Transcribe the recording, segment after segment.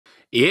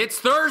It's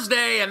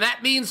Thursday, and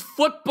that means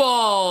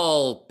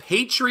football.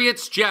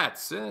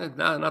 Patriots-Jets.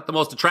 Not the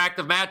most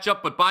attractive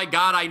matchup, but by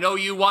God, I know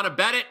you want to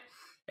bet it.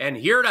 And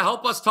here to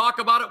help us talk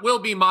about it will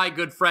be my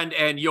good friend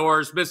and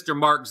yours, Mr.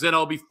 Mark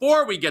Zinno.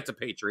 Before we get to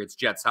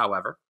Patriots-Jets,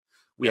 however,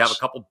 we have a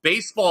couple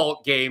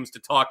baseball games to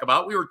talk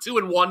about. We were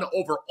 2-1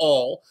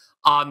 overall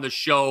on the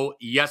show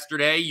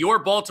yesterday. Your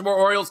Baltimore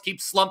Orioles keep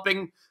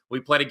slumping.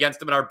 We played against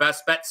them in our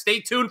best bet.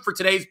 Stay tuned for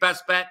today's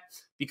best bet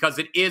because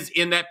it is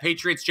in that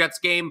Patriots-Jets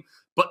game.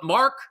 But,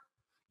 Mark,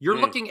 you're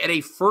looking at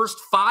a first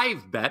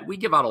five bet. We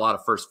give out a lot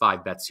of first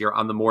five bets here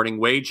on the Morning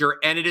Wager,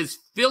 and it is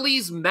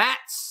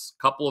Phillies-Mets,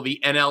 a couple of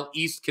the NL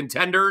East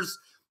contenders.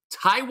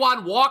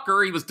 Taijuan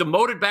Walker, he was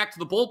demoted back to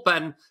the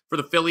bullpen for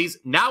the Phillies.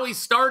 Now he's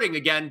starting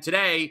again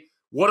today.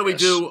 What do we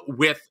do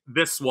with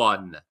this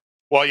one?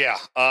 Well, yeah,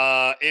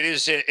 it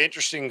is an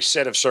interesting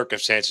set of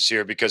circumstances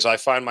here because I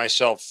find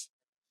myself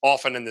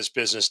often in this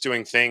business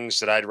doing things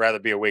that I'd rather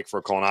be awake for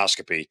a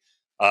colonoscopy.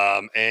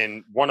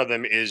 And one of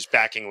them is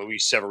backing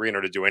Luis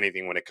Severino to do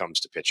anything when it comes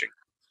to pitching.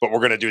 But we're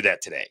going to do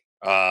that today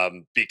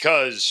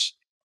because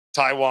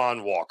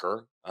Taijuan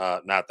Walker,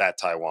 not that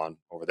Taiwan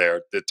over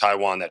there, the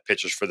Taiwan that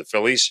pitches for the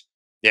Phillies.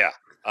 Yeah,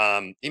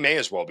 he may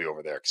as well be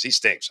over there because he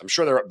stinks. I'm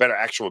sure there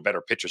are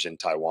better pitchers in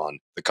Taiwan,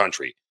 the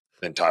country,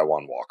 than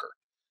Taijuan Walker.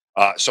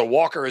 So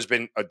Walker has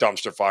been a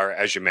dumpster fire,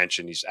 as you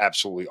mentioned. He's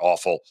absolutely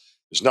awful.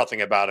 There's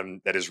nothing about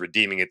him that is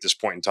redeeming at this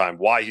point in time.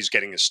 Why he's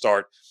getting a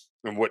start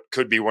in what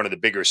could be one of the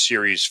bigger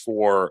series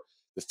for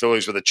the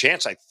Phillies with a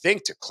chance, I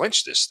think, to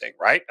clinch this thing,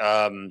 right?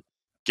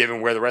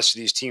 Given where the rest of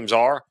these teams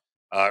are,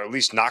 at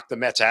least knock the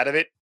Mets out of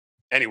it.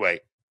 Anyway,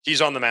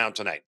 he's on the mound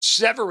tonight.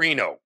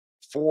 Severino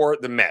for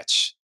the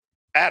Mets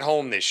at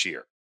home this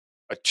year,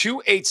 a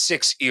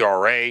 2.86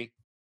 ERA.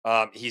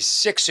 He's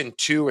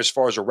 6-2 as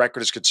far as a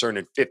record is concerned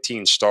in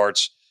 15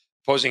 starts.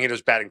 Opposing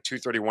hitters batting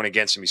 .231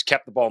 against him. He's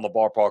kept the ball in the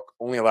ballpark,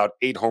 only allowed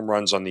 8 home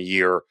runs on the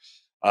year.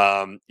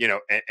 And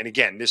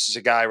again, this is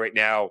a guy right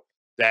now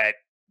that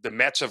the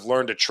Mets have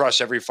learned to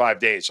trust every 5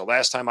 days. So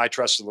last time I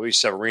trusted Luis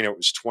Severino, it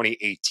was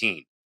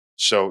 2018.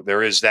 So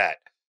there is that.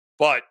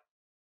 But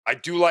I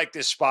do like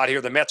this spot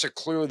here. The Mets are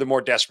clearly the more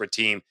desperate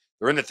team.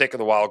 They're in the thick of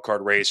the wild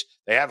card race.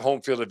 They have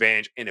home field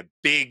advantage in a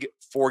big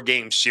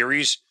 4-game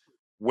series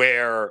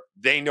where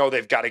they know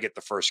they've got to get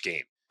the first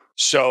game.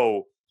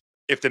 So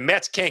if the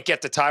Mets can't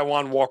get to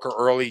Taijuan Walker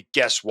early,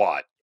 guess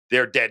what?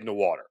 They're dead in the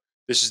water.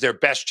 This is their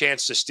best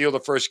chance to steal the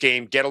first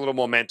game, get a little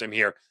momentum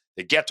here.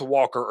 They get to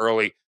Walker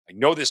early. I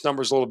know this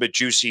number is a little bit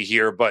juicy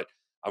here, but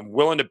I'm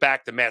willing to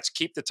back the Mets,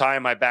 keep the tie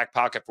in my back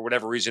pocket for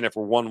whatever reason if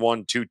we're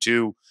 1-1,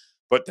 2-2.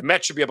 But the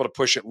Mets should be able to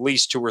push at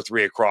least 2 or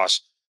 3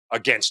 across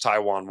against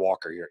Taijuan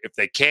Walker here. If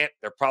they can't,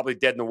 they're probably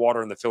dead in the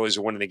water and the Phillies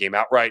are winning the game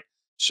outright.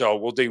 So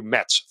we'll do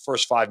Mets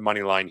first 5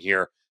 money line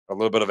here. A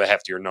little bit of a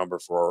heftier number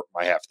for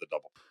my half of the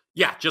double.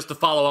 Yeah, just to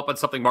follow up on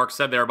something Mark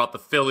said there about the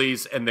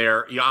Phillies and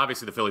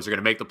obviously the Phillies are going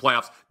to make the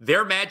playoffs.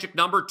 Their magic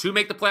number to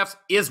make the playoffs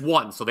is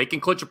 1, so they can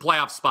clinch a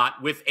playoff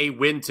spot with a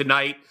win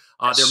tonight.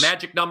 Their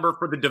magic number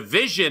for the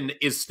division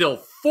is still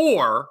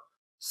 4,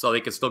 so they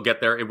can still get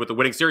there with the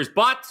winning series.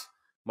 But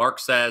Mark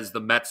says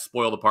the Mets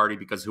spoil the party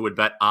because who would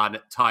bet on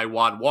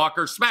Taijuan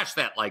Walker? Smash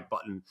that like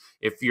button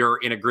if you're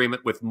in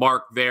agreement with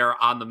Mark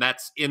there on the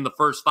Mets in the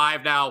first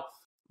 5 now.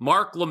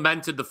 Mark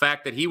lamented the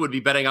fact that he would be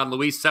betting on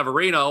Luis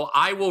Severino.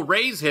 I will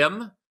raise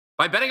him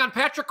by betting on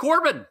Patrick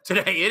Corbin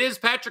today. It is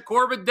Patrick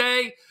Corbin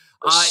Day.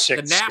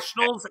 The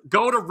Nationals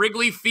go to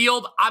Wrigley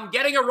Field. I'm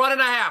getting a run and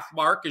a half,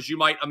 Mark, as you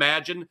might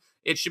imagine.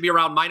 It should be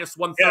around minus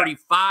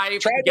 135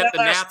 to get the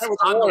Nats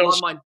on the run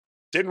line.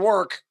 Didn't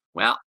work.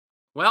 Well,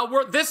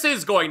 this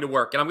is going to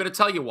work, and I'm going to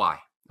tell you why,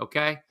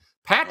 okay?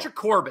 Patrick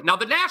Corbin. Now,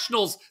 the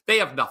Nationals, they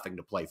have nothing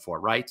to play for,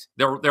 right?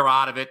 They're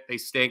out of it. They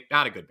stink.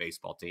 Not a good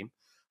baseball team.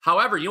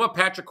 However, you know what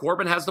Patrick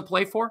Corbin has to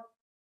play for?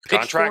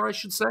 Pitch for, I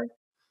should say.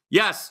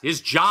 Yes,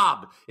 his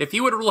job. If he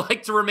would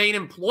like to remain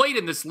employed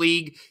in this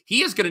league,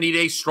 he is going to need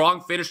a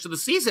strong finish to the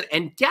season.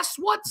 And guess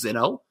what,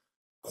 Zinno?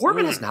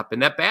 Corbin has not been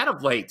that bad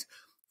of late.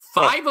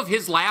 5 of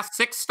his last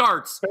 6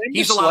 starts,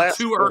 he's allowed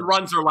 2 earned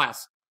runs or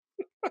less.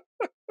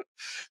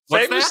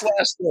 Famous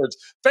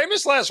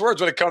last words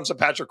when it comes to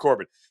Patrick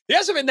Corbin. He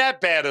hasn't been that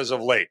bad as of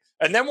late.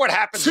 And then what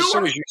happens as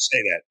soon as you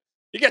say that?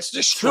 He gets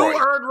destroyed.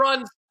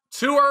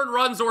 2 earned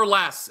runs or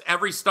less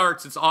every start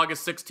since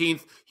August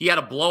 16th. He had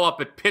a blow up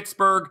at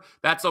Pittsburgh.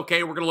 That's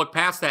okay. We're going to look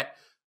past that.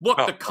 Look,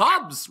 the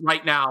Cubs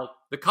right now,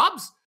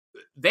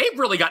 they've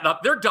really gotten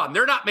up. They're done.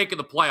 They're not making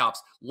the playoffs.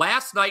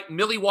 Last night,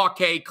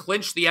 Milwaukee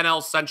clinched the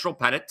NL Central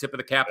pennant. Tip of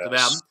the cap to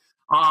them.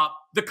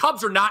 The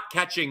Cubs are not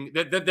catching.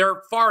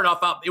 They're far enough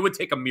out. It would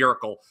take a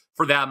miracle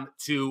for them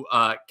to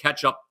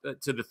catch up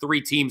to the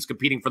 3 teams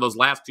competing for those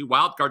last 2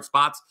 wildcard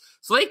spots.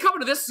 So they come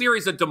into this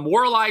series a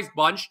demoralized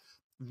bunch.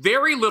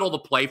 Very little to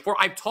play for.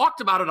 I've talked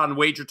about it on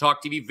WagerTalk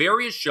TV,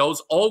 various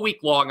shows all week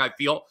long, I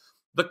feel.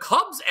 The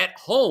Cubs at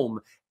home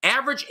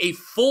average a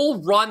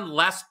full run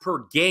less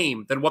per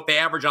game than what they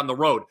average on the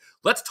road.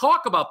 Let's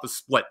talk about the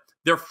split.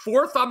 They're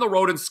 4th on the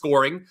road in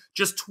scoring,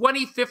 just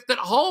 25th at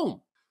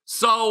home.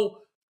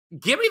 So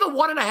give me the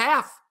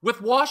 1.5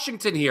 with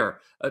Washington here.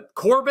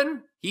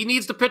 Corbin, He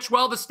needs to pitch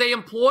well to stay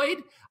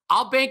employed.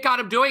 I'll bank on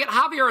him doing it.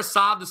 Javier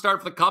Assad to start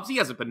for the Cubs. He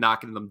hasn't been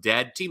knocking them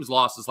dead. Team's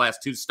lost his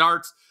last 2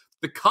 starts.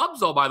 The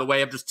Cubs, oh, by the way,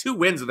 have just 2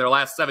 wins in their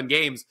last 7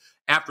 games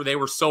after they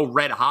were so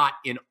red hot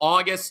in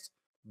August.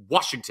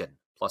 Washington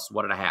plus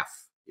 1.5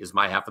 is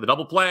my half of the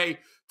double play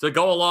to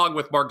go along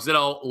with Mark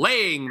Zinno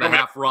laying the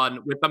half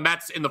run with the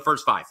Mets in the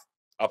first 5.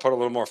 I'll put a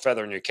little more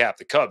feather in your cap.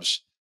 The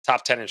Cubs,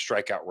 top 10 in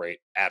strikeout rate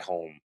at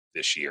home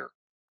this year.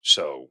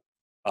 So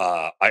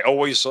I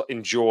always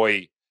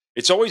enjoy,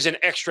 it's always an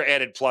extra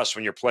added plus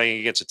when you're playing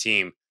against a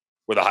team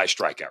with a high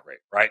strikeout rate,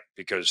 right?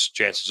 Because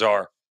chances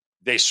are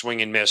they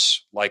swing and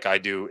miss like I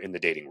do in the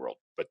dating world,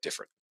 but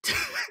different.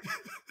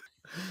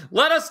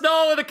 Let us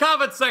know in the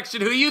comment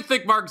section who you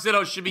think Mark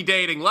Zinno should be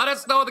dating. Let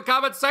us know in the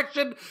comment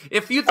section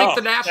if you think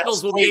the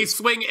Nationals will be a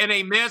swing and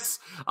a miss.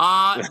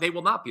 They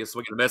will not be a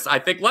swing and a miss. I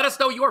think let us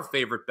know your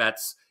favorite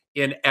bets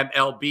in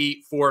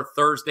MLB for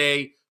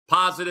Thursday.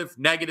 Positive,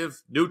 negative,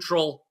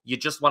 neutral. You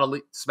just want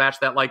to smash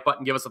that like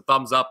button, give us a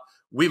thumbs up.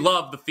 We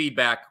love the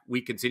feedback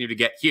we continue to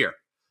get here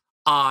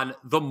on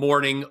the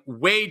Morning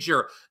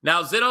Wager.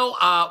 Now,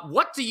 Zinno,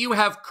 what do you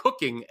have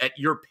cooking at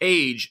your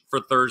page for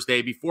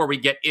Thursday before we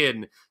get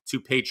in to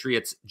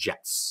Patriots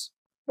Jets?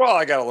 Well,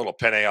 I got a little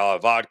penne alla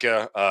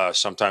vodka.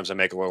 Sometimes I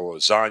make a little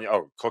lasagna.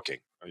 Oh, cooking.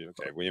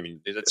 Okay. Well, I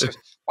mean,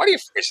 why do you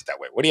phrase it that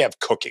way? What do you have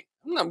cooking?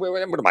 What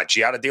am I,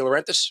 Giada De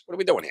Laurentiis? What are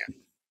we doing here?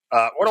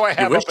 What do I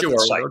have up at the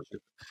site?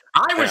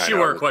 I wish you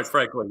were, quite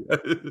frankly.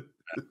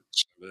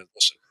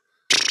 Listen.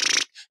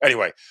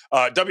 Anyway,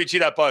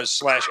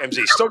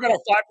 WT.buzz/MZ. Still got a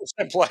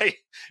 5% play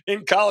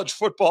in college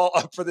football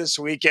up for this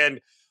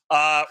weekend.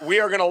 We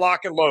are going to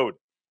lock and load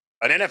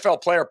an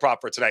NFL player prop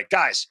for tonight.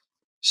 Guys,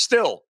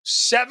 still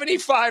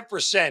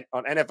 75%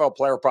 on NFL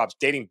player props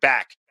dating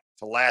back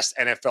to last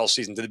NFL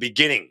season, to the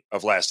beginning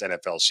of last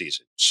NFL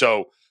season.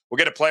 So we'll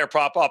get a player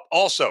prop up.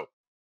 Also,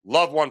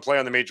 love one play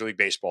on the Major League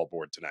Baseball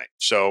board tonight.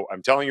 So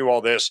I'm telling you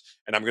all this,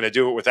 and I'm going to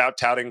do it without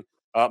touting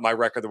my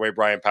record the way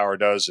Brian Power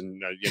does. And,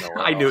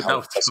 I knew that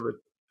was coming.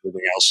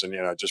 Everything else,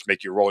 and just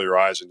make you roll your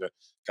eyes and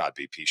God,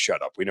 BP,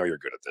 shut up. We know you're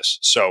good at this.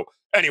 So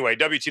anyway,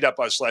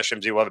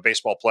 WT.buzz/MZ. We'll have a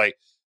baseball play,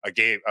 a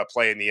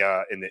play in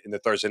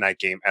the Thursday night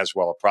game as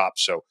well, a prop.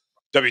 So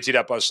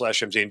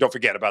WT.buzz/MZ. And don't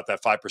forget about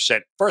that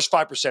 5%, first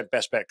 5%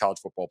 best bet college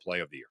football play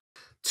of the year.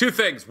 2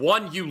 things.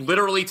 1, you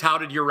literally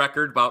touted your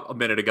record about a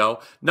minute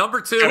ago. Number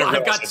 2,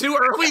 I've got 2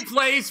 early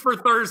plays for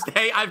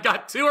Thursday.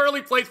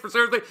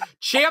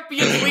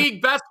 Champions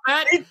League best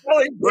bet. He's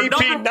telling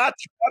BP not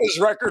to cut his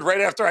record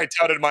right after I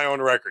touted my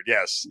own record.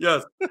 Yes.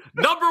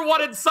 Number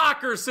 1 in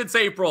soccer since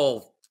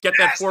April. Get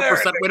that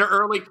 4% winner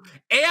early.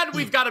 And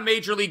we've got a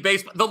Major League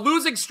Baseball. The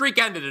losing streak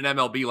ended in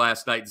MLB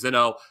last night,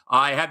 Zinno.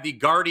 I had the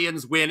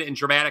Guardians win in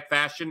dramatic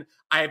fashion.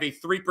 I have a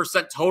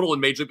 3% total in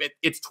Major League.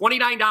 It's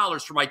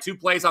 $29 for my 2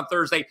 plays on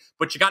Thursday,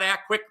 but you got to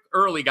act quick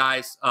early,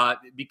 guys,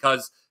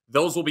 because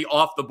those will be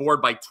off the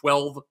board by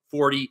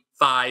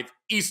 12:45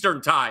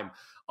 Eastern time.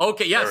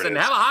 Okay, yes, and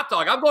have a hot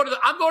dog. I'm going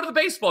to the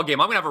baseball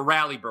game. I'm going to have a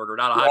rally burger,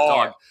 not a hot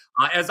dog,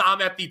 as I'm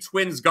at the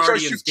Twins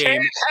Guardians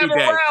game. Have a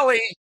rally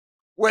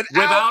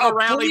without a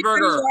rally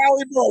burger.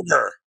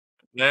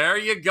 There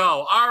you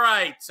go. All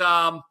right.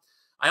 I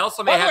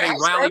also may have a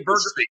rally burger.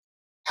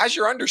 How's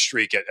your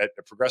understreak at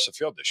Progressive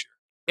Field this year?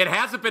 It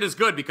hasn't been as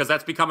good because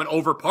that's become an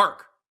over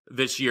park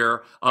this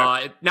year.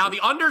 Now,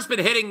 the under's been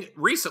hitting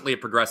recently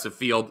at Progressive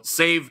Field,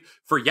 save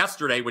for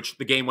yesterday, which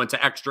the game went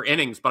to extra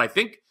innings. But I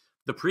think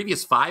the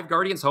previous 5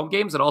 Guardians home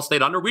games that all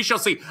stayed under. We shall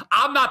see.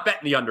 I'm not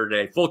betting the under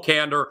today. Full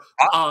candor.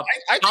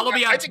 Follow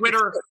me on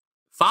Twitter.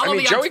 Follow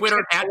me on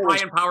Twitter at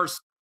Brian Powers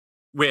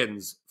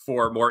Wins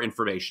for more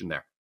information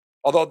there.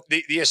 Although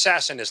the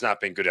assassin has not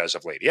been good as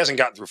of late. He hasn't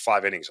gotten through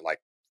 5 innings in like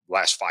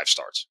last 5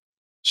 starts.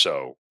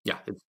 So yeah,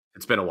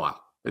 it's been a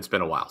while.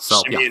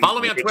 So yeah, follow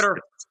me on Twitter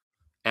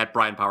at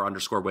Brian Power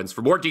 _wins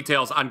for more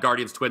details on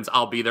Guardians Twins.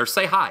 I'll be there.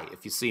 Say hi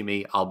if you see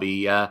me. I'll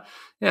be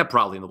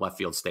probably in the left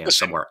field stand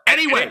somewhere.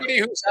 Anyway, anybody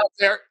who's out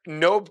there,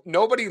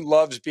 nobody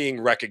loves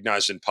being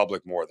recognized in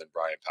public more than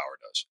Brian Power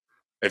does.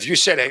 If you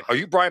said, "Hey, are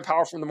you Brian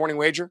Power from the Morning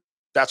Wager?"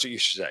 That's what you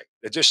should say.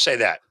 Just say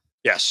that.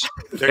 Yes.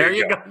 There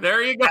you go.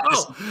 There you go.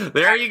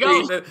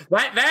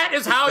 That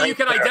is how you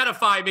can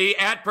identify me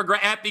at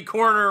the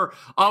corner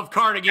of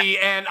Carnegie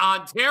and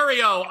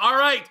Ontario. All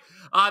right.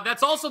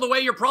 That's also the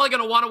way you're probably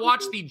going to want to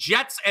watch the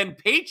Jets and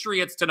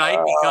Patriots tonight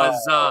because,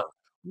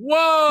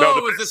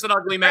 is this an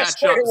ugly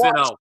matchup,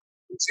 Zinno?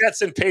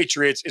 Jets and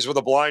Patriots is with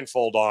a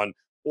blindfold on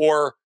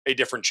or a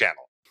different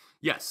channel.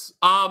 Yes.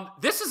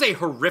 This is a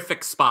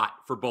horrific spot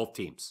for both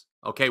teams.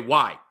 Okay,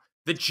 why?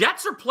 The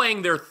Jets are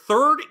playing their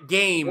 3rd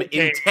game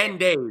in 10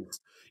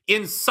 days.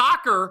 In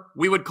soccer,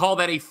 we would call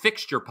that a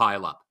fixture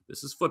pileup.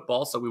 This is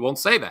football, so we won't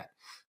say that.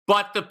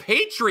 But the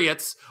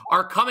Patriots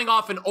are coming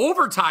off an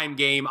overtime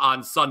game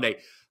on Sunday.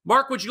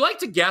 Mark, would you like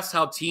to guess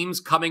how teams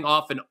coming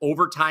off an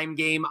overtime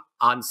game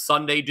on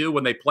Sunday do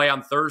when they play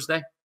on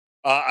Thursday?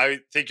 I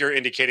think you're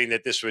indicating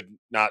that this would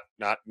not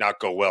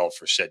go well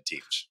for said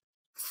teams.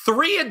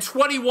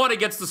 3-21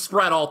 against the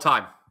spread all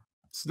time.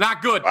 It's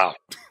not good. Wow.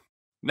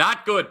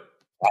 Not good.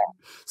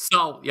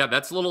 So, yeah,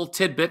 that's a little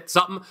tidbit,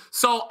 something.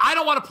 So, I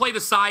don't want to play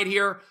the side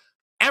here.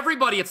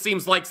 Everybody, it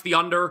seems, likes the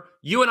under.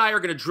 You and I are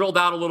going to drill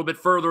down a little bit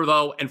further,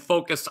 though, and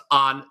focus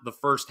on the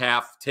first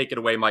half. Take it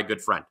away, my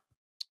good friend.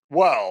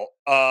 Well,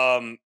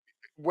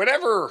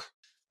 whenever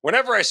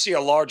I see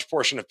a large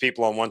portion of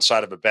people on one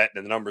side of a bet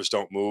and the numbers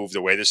don't move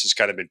the way this has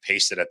kind of been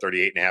pasted at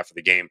 38.5 of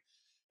the game,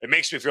 it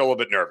makes me feel a little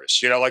bit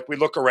nervous. Like we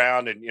look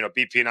around and,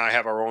 BP and I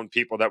have our own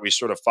people that we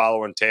sort of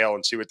follow and tail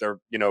and see what they're,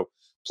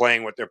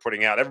 playing, what they're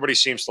putting out. Everybody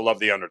seems to love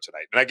the under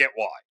tonight. And I get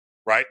why,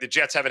 right? The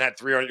Jets haven't had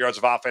 300 yards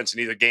of offense in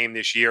either game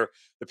this year.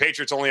 The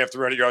Patriots only have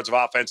 300 yards of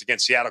offense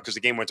against Seattle because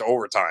the game went to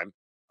overtime.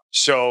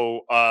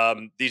 So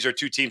these are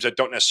two teams that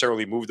don't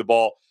necessarily move the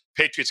ball.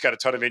 Patriots got a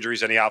ton of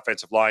injuries on the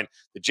offensive line.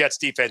 The Jets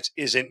defense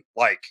isn't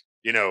like,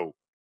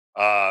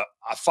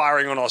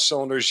 firing on all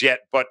cylinders yet,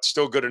 but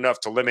still good enough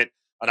to limit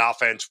an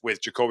offense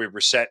with Jacoby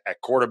Brissett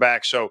at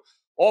quarterback. So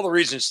all the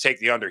reasons to take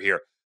the under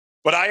here.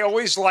 But I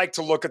always like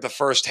to look at the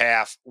first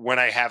half when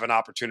I have an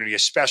opportunity,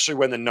 especially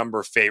when the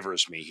number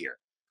favors me here.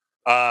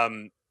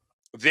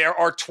 There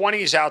are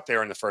 20s out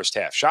there in the first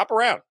half. Shop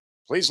around.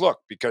 Please look,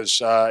 because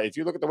if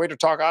you look at the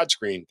WagerTalk odds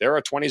screen, there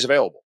are 20s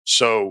available.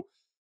 So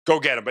go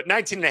get them. But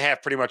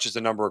 19.5 pretty much is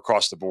the number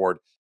across the board.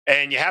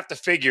 And you have to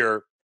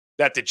figure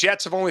that the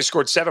Jets have only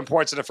scored 7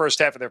 points in the first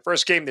half of their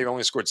first game. They've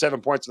only scored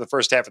 7 points in the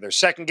first half of their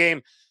second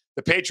game.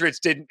 The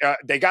Patriots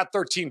they got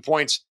 13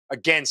 points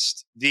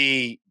against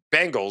the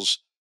Bengals.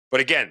 But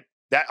again,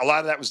 a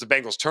lot of that was the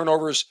Bengals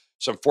turnovers,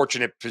 some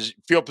fortunate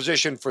field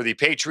position for the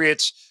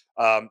Patriots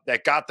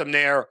that got them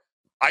there.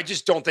 I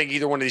just don't think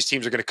either one of these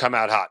teams are going to come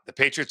out hot. The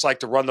Patriots like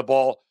to run the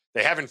ball.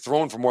 They haven't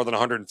thrown for more than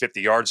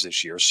 150 yards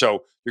this year.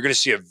 So you're going to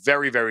see a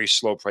very, very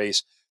slow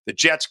pace. The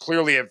Jets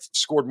clearly have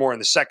scored more in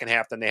the second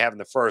half than they have in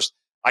the first.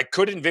 I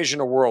could envision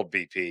a world,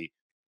 BP,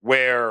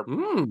 where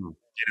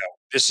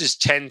this is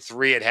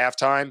 10-3 at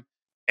halftime,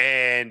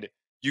 and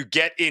you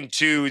get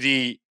into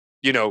the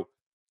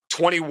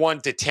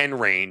 21-10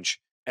 range,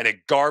 and a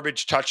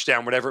garbage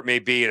touchdown, whatever it may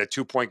be, and a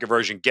 2-point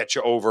conversion get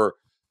you over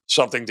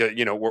something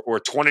to or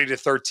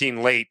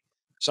 20-13 late,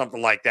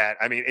 something like that.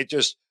 I mean,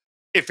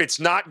 if it's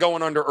not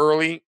going under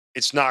early,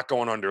 it's not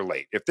going under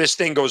late. If this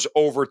thing goes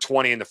over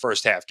 20 in the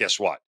first half, guess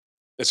what?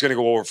 It's going to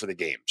go over for the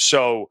game.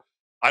 So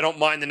I don't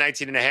mind the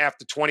 19.5.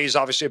 The 20 is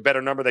obviously a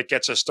better number that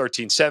gets us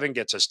 13-7,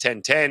 gets us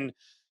 10-10,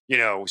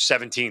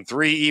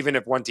 17-3, even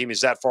if one team is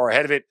that far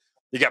ahead of it.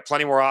 You got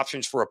plenty more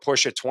options for a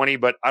push at 20,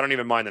 but I don't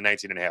even mind the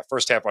 19.5.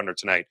 First half under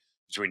tonight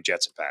between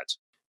Jets and Pats.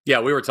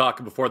 Yeah, we were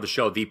talking before the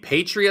show. The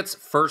Patriots'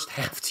 first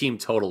half team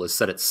total is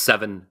set at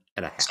 7.5.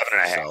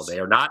 7.5. So they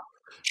are not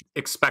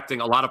expecting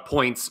a lot of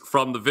points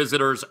from the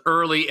visitors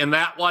early in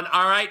that one.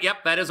 All right,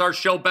 yep, that is our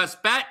show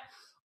best bet.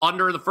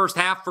 Under the first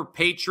half for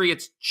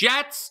Patriots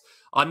Jets.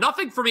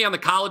 Nothing for me on the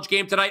college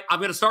game tonight. I'm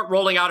going to start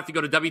rolling out, if you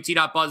go to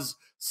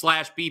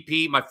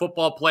wt.buzz/BP, my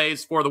football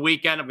plays for the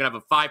weekend. I'm going to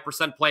have a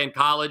 5% play in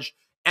college.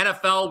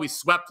 NFL, we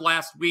swept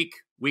last week,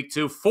 week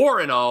 2,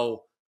 4-0.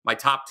 My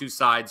top two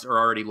sides are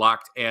already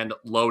locked and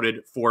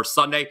loaded for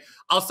Sunday.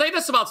 I'll say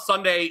this about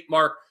Sunday,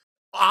 Mark.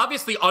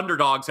 Obviously,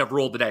 underdogs have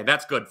ruled the day.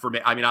 That's good for me.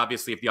 I mean,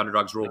 obviously, if the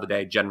underdogs rule the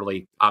day,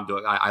 generally,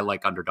 I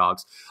like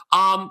underdogs.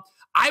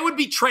 I would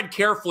tread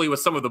carefully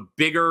with some of the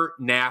bigger,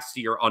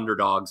 nastier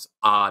underdogs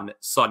on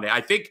Sunday. I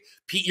think,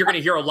 Pete, you're going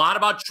to hear a lot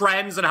about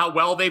trends and how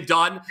well they've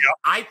done. Yep.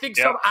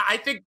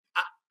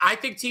 I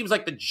think teams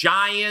like the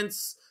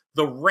Giants,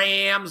 the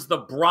Rams, the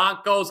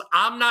Broncos,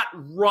 I'm not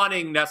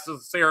running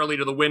necessarily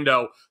to the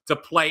window to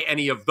play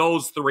any of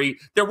those three.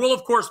 There will,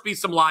 of course, be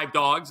some live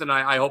dogs, and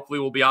I hopefully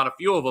will be on a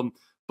few of them.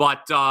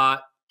 But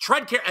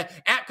tread care,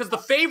 because the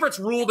favorites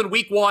ruled in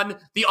week 1,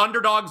 the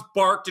underdogs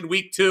barked in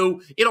week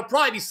 2. It'll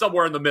probably be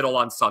somewhere in the middle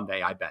on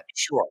Sunday, I bet.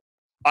 Sure.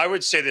 I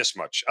would say this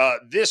much.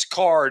 This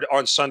card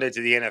on Sunday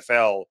to the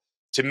NFL,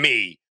 to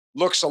me,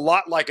 looks a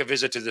lot like a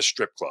visit to the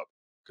strip club,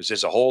 because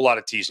there's a whole lot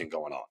of teasing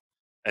going on.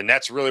 And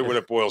that's really what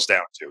it boils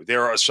down to.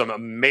 There are some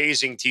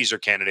amazing teaser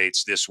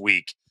candidates this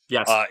week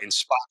in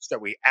spots that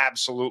we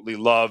absolutely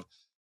love.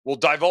 We'll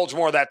divulge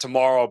more of that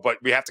tomorrow, but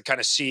we have to kind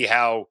of see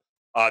how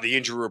the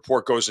injury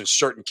report goes in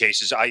certain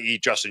cases, i.e.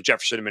 Justin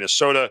Jefferson in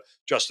Minnesota,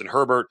 Justin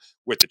Herbert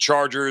with the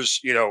Chargers.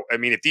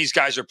 If these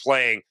guys are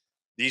playing,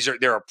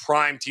 there are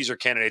prime teaser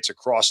candidates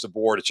across the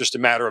board. It's just a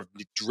matter of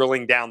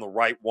drilling down the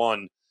right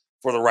one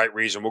for the right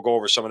reason. We'll go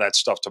over some of that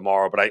stuff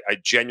tomorrow, but I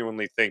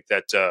genuinely think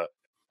that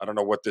I don't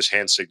know what this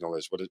hand signal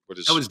is. What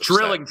is? I was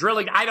drilling.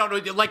 I don't know,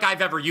 like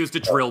I've ever used a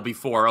drill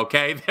before.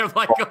 Okay, they're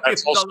like, I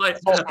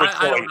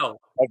don't know.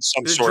 Of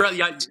some sort.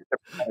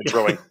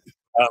 Drilling,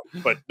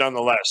 but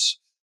nonetheless,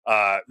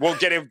 we'll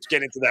get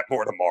into that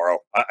more tomorrow.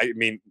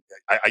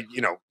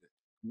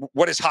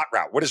 What is hot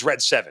route? What is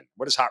red 7?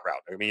 What is hot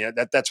route? I mean,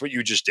 that's what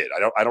you just did.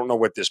 I don't know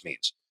what this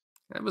means.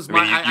 That was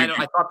I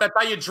thought that's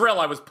how you drill.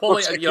 I was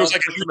pulling. It looks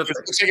like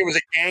it was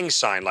a gang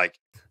sign. Like,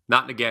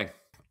 not in a gang.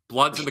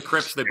 Bloods and the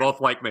Crips, they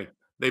both like me.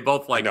 They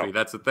both like me.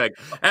 That's the thing.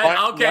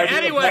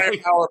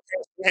 Anyway.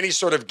 Any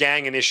sort of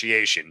gang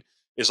initiation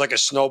is like a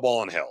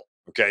snowball in hell.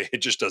 Okay. It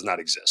just does not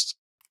exist.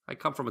 I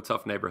come from a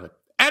tough neighborhood.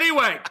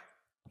 Anyway,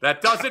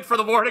 that does it for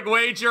the morning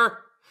wager.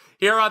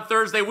 here on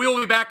Thursday. We will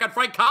be back on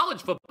Friday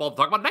college football to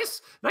talk about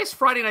nice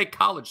Friday night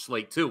college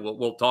slate too.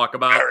 We'll talk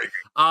about.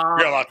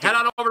 Head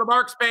on over to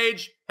Mark's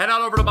page. Head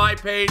on over to my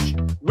page.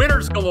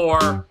 Winners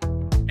galore.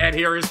 And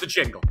here is the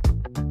jingle.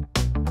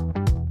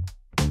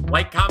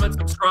 Like, comment,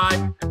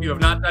 subscribe. If you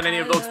have not done any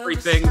of those three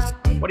things,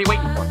 what are you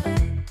waiting for?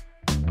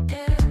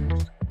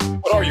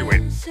 What are you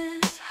waiting?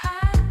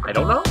 I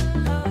don't know.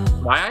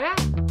 Why I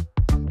am.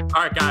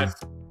 All right, guys.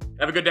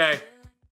 Have a good day.